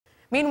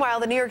Meanwhile,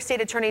 the New York State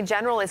Attorney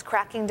General is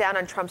cracking down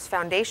on Trump's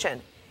foundation.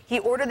 He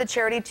ordered the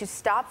charity to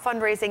stop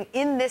fundraising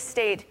in this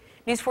state.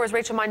 News 4's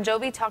Rachel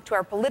Monjovi talked to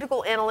our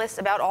political analyst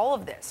about all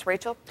of this.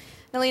 Rachel?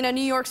 Nalina,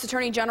 New York's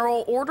Attorney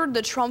General ordered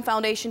the Trump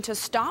Foundation to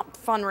stop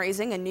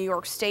fundraising in New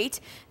York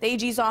State. The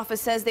AG's office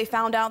says they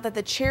found out that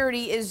the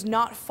charity is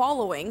not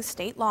following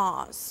state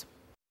laws.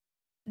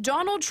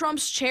 Donald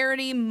Trump's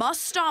charity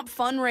must stop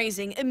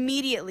fundraising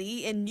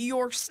immediately in New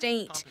York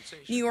State.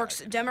 New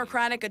York's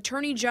Democratic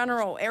Attorney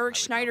General Eric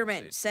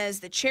Schneiderman says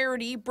the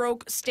charity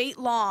broke state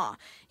law.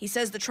 He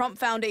says the Trump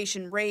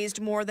Foundation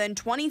raised more than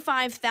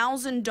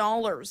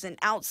 $25,000 in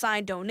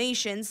outside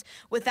donations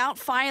without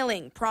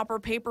filing proper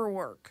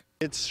paperwork.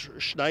 It's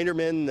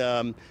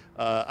Schneiderman.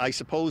 I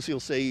suppose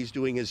he'll say he's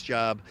doing his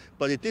job,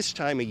 but at this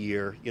time of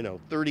year,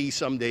 30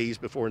 some days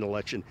before an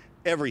election,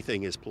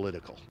 everything is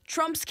political.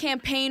 Trump's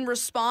campaign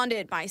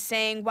responded by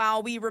saying,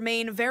 while we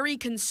remain very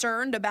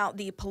concerned about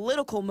the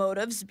political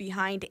motives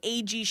behind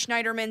AG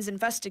Schneiderman's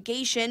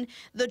investigation,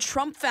 the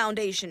Trump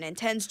Foundation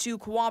intends to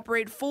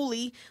cooperate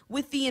fully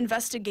with the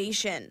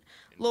investigation.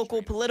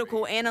 Local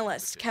political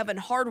analyst Kevin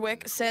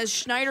Hardwick says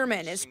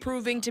Schneiderman is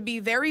proving to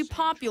be very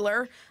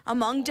popular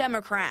among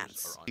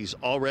Democrats. He's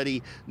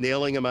already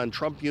nailing him on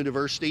Trump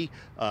University.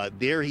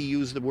 There he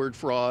used the word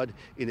fraud.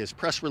 In his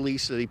press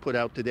release that he put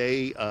out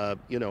today,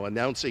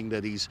 announcing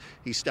that he's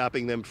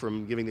stopping them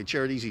from giving to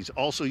charities, he's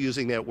also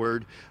using that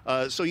word.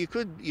 So you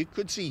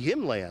could see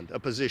him land a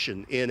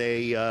position in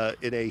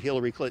a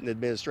Hillary Clinton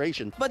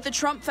administration. But the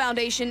Trump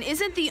Foundation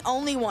isn't the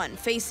only one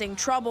facing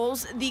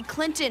troubles. The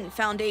Clinton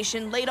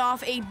Foundation laid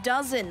off a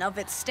dozen of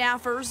its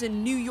staffers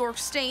in New York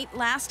State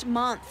last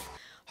month.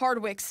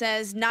 Hardwick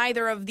says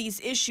neither of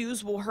these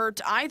issues will hurt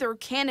either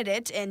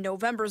candidate in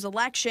November's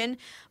election,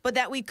 but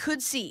that we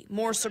could see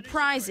more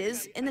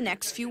surprises in the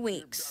next few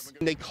weeks.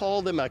 They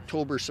call them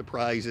October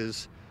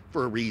surprises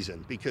for a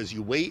reason, because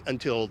you wait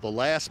until the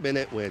last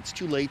minute when it's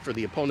too late for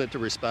the opponent to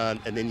respond,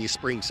 and then you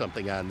spring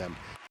something on them.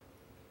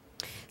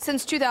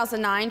 Since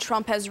 2009,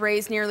 Trump has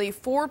raised nearly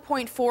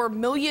 $4.4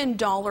 million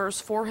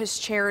for his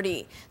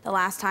charity. The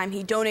last time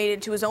he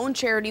donated to his own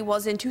charity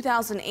was in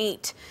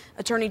 2008.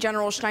 Attorney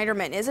General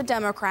Schneiderman is a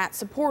Democrat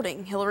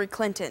supporting Hillary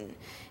Clinton.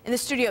 In the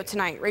studio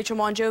tonight, Rachel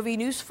Monjovi,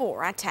 News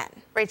 4 at 10.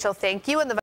 Rachel, thank you. And the